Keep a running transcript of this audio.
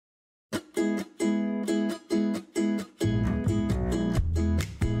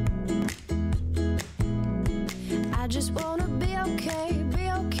just wanna be okay, be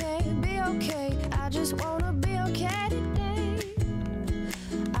okay, be okay. I just wanna be okay today.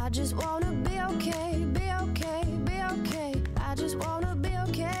 I just wanna be okay, be okay, be okay. I just wanna be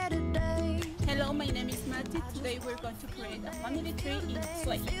okay today. Hello, my name is Matilde. Today we're going to create a family tree in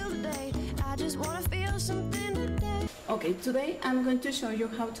Sway. I just wanna feel something today. Okay, today I'm going to show you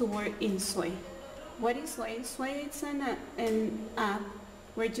how to work in Sway. What is Sway? Sway is an app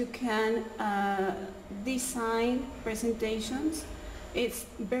where you can design presentations. It's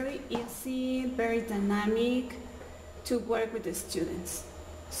very easy, very dynamic to work with the students.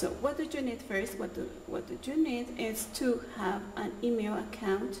 So what do you need first? What do you need is to have an email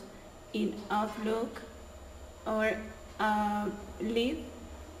account in Outlook or Leap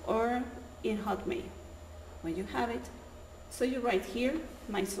or in Hotmail. When you have it, so you write here,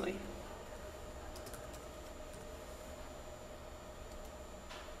 my Sway.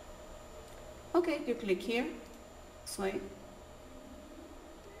 Okay, you click here, Sway,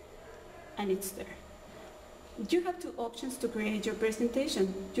 and it's there. You have two options to create your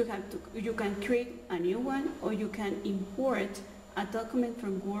presentation. You can create a new one, or you can import a document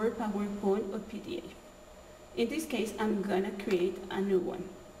from Word, PowerPoint, or PDF. In this case, I'm gonna create a new one.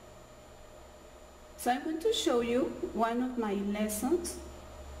 So I'm going to show you one of my lessons.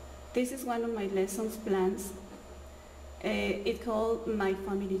 This is one of my lessons plans. It's called My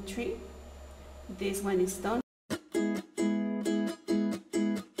Family Tree. This one is done.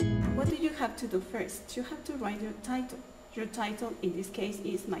 What do you have to do first? You have to write your title. Your title in this case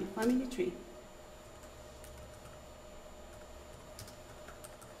is My Family Tree.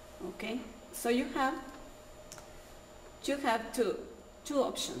 Okay, so you have two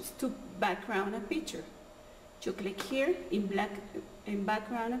options to background a picture. You click here in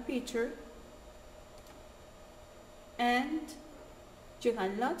background a picture, and you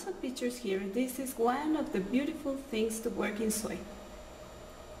have lots of pictures here. This is one of the beautiful things to work in Sway.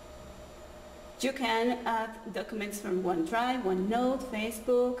 You can add documents from OneDrive, OneNote,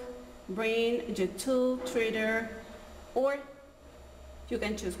 Facebook, Brain, YouTube, Twitter, or you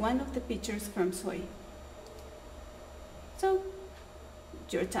can choose one of the pictures from Sway. So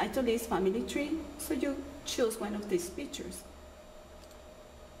your title is Family Tree, so you choose one of these pictures.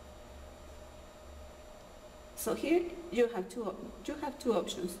 So here you have two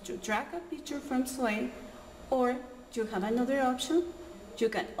options: to drag a picture from Sway, or you have another option. You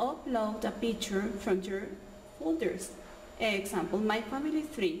can upload a picture from your folders. Example, My Family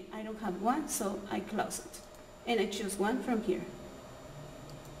 3. I don't have one, so I close it, and I choose one from here.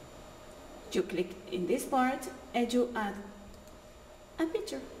 You click in this part, and you add a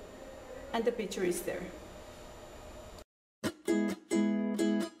picture, and the picture is there.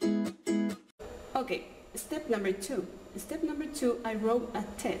 Okay, step number two. Step number two, I wrote a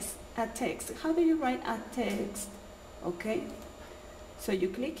text. How do you write a text? Okay, so you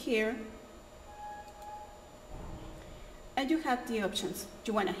click here, and you have the options.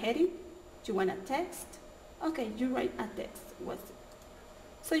 You want a heading? You want a text? Okay, you write a text.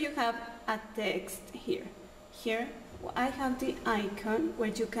 So you have a text here. Here I have the icon where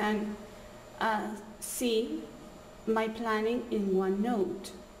you can see my planning in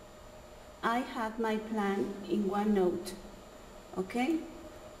OneNote. I have my plan in OneNote. Okay?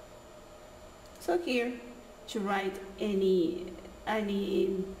 So here you write any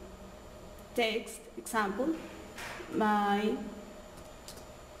text, example, my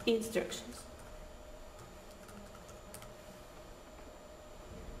instructions.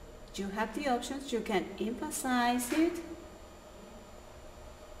 You have the options. You can emphasize it,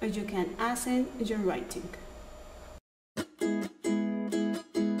 or you can accent your writing.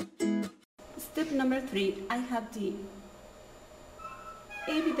 Step number 3, I have the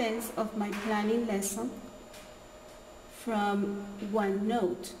evidence of my planning lesson from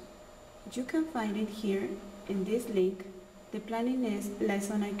OneNote. You can find it here in this link, the planning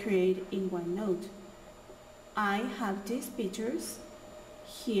lesson I created in OneNote. I have these pictures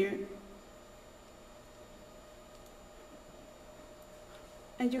here,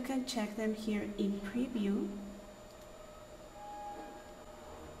 and you can check them here in preview.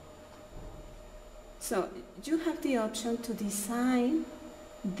 So you have the option to design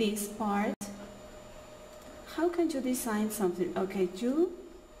this part. How can you design something? Okay, you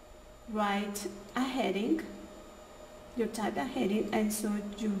write a heading, you type a heading, and so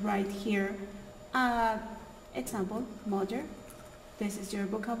you write here, example, mother. This is your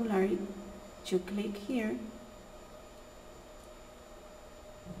vocabulary. You click here.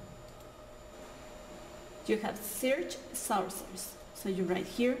 You have search sources. So you write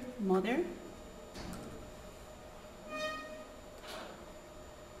here, mother.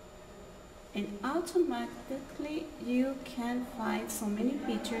 and automatically you can find so many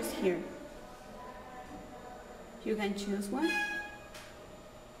pictures here. You can choose one.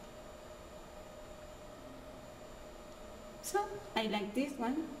 So I like this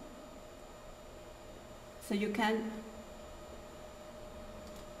one. So you can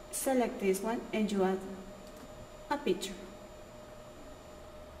select this one and you add a picture.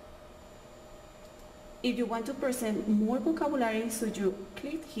 If you want to present more vocabulary, so you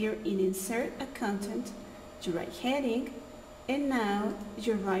click here in Insert a Content, you write heading, and now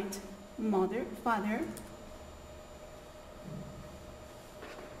you write mother, father,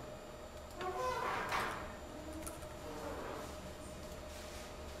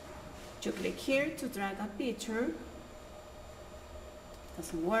 you click here to drag a picture.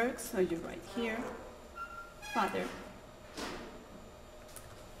 Doesn't work, so you write here father.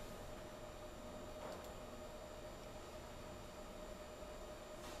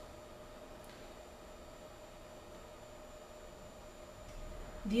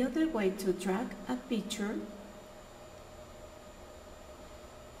 The other way to drag a picture.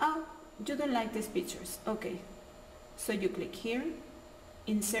 Oh, you don't like these pictures. Okay, so you click here,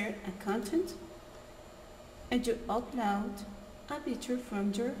 insert a content, and you upload a picture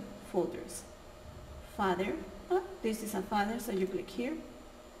from your folders. Father, oh, this is a father, so you click here,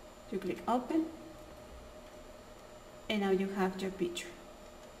 you click open, and now you have your picture.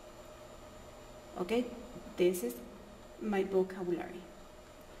 Okay, this is my vocabulary.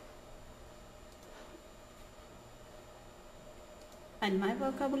 And my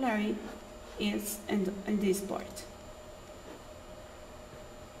vocabulary is in this part.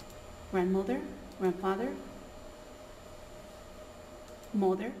 Grandmother, grandfather,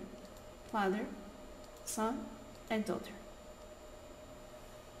 mother, father, son, and daughter.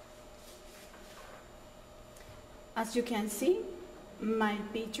 As you can see, my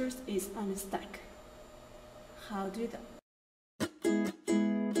pictures is on a stack. How do that?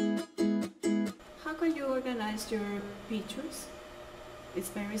 How can you organize your pictures? It's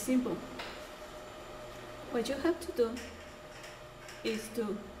very simple. What you have to do is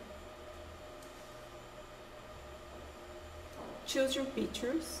to choose your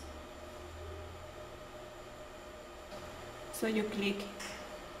pictures. So you click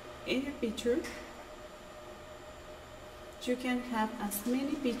in your picture. You can have as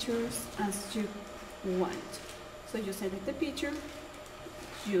many pictures as you want. So you select the picture,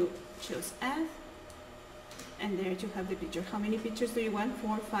 you choose add, and there you have the picture. How many pictures do you want?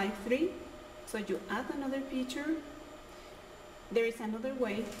 4, 5, 3. So you add another picture. There is another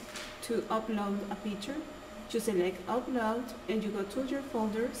way to upload a picture. You select upload and you go to your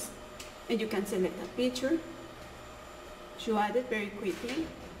folders and you can select a picture. You add it very quickly.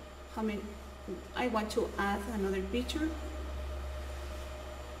 How many? I want to add another picture.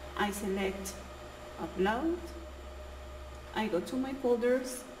 I select upload. I go to my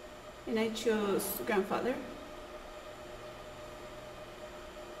folders and I choose grandfather.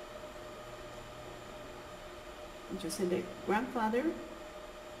 You select grandfather.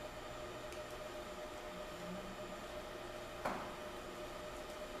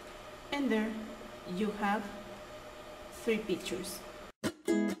 And there you have 3 pictures.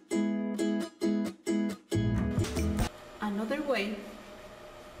 Another way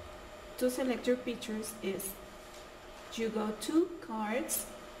to select your pictures is you go to cards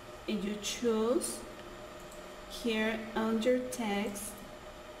and you choose here under text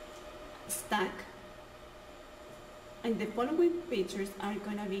stack, and the following pictures are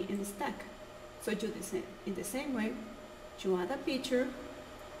going to be in the stack. So you in the same way, you add a picture,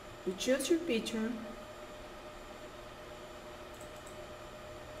 you choose your picture,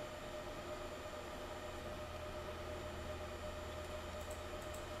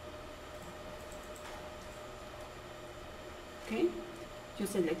 okay, you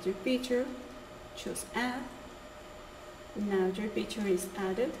select your picture, choose add, now your picture is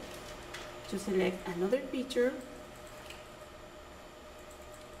added. You select another picture.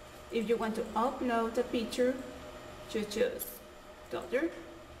 If you want to upload a picture, you choose daughter,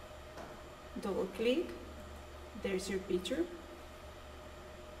 double click, there's your picture.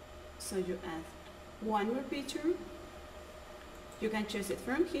 So you add one more picture. You can choose it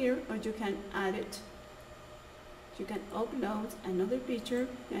from here or you can add it. You can upload another picture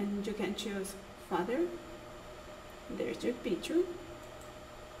and you can choose father, there's your picture.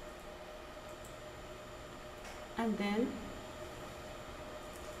 And then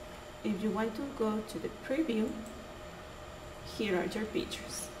if you want to go to the preview, here are your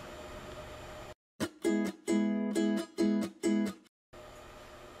pictures.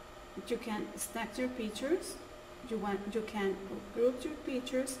 You can stack your pictures. You can group your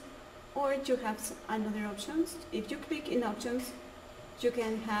pictures Or you have another options. If you click in options, you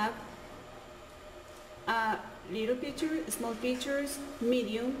can have a little picture, small pictures,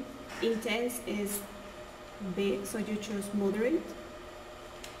 medium, intense is big, so you choose moderate.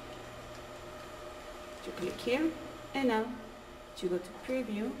 You click here, and now you go to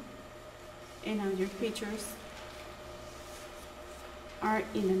preview, and now your pictures are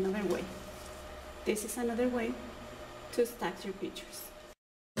in another way. This is another way to stack your pictures.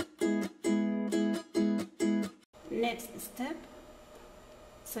 Next step,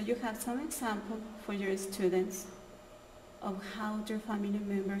 so you have some example for your students of how their family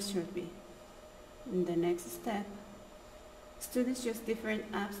members should be. In the next step, students use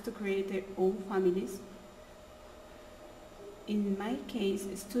different apps to create their own families. In my case,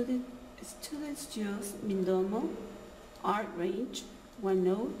 students use Mindomo, ArtRange,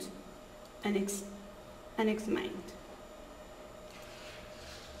 OneNote, and Xmind.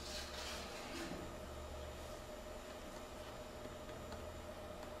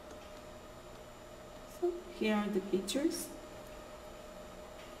 So here are the pictures.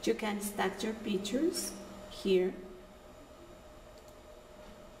 You can stack your pictures here.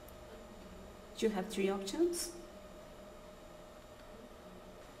 You have 3 options.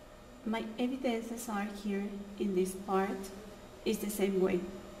 My evidences are here in this part. It's the same way.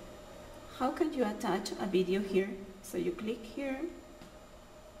 How can you attach a video here? So you click here,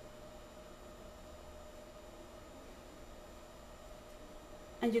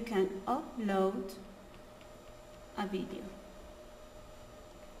 and you can upload a video.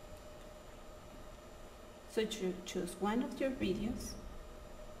 So you choose one of your videos,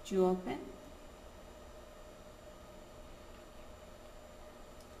 you open,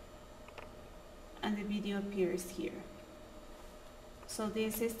 and the video appears here. So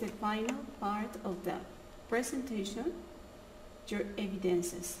this is the final part of the presentation, your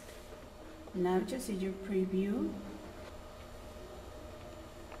evidences. Now you see your preview.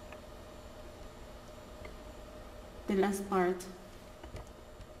 The last part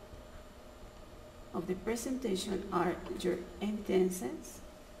of the presentation are your evidences.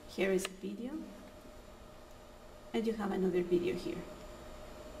 Here is a video, and you have another video here.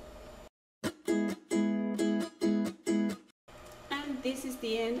 And this is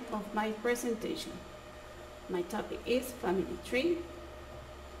the end of my presentation. My topic is family tree.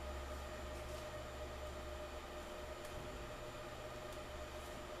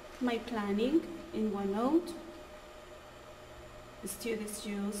 My planning in OneNote. The students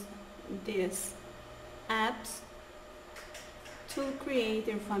use these apps to create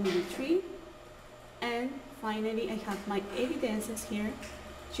their family tree. And finally, I have my evidences here.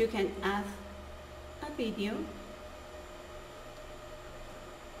 You can add a video,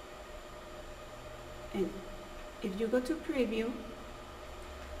 and if you go to preview,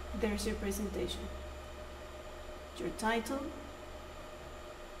 there's your presentation, your title,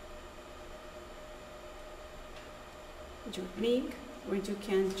 your link where you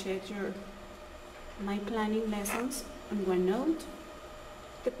can check your My Planning lessons on OneNote,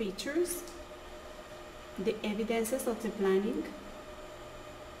 the pictures, the evidences of the planning,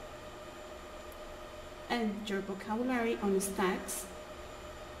 and your vocabulary on stacks.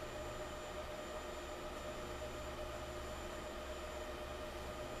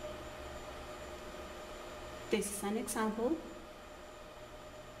 This is an example.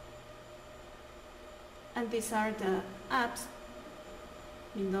 And these are the apps,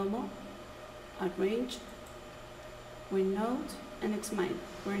 Mindomo, ArtRange, OneNote, and Xmind,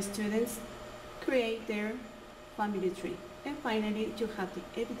 where students create their family tree. And finally, you have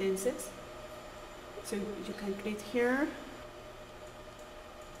the evidences. So you can click here.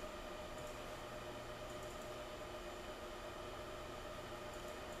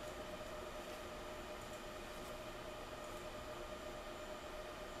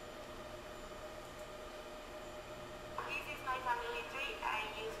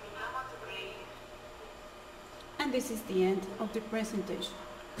 And this is the end of the presentation.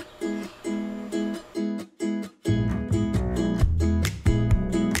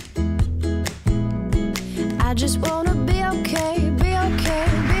 I just wanna be okay.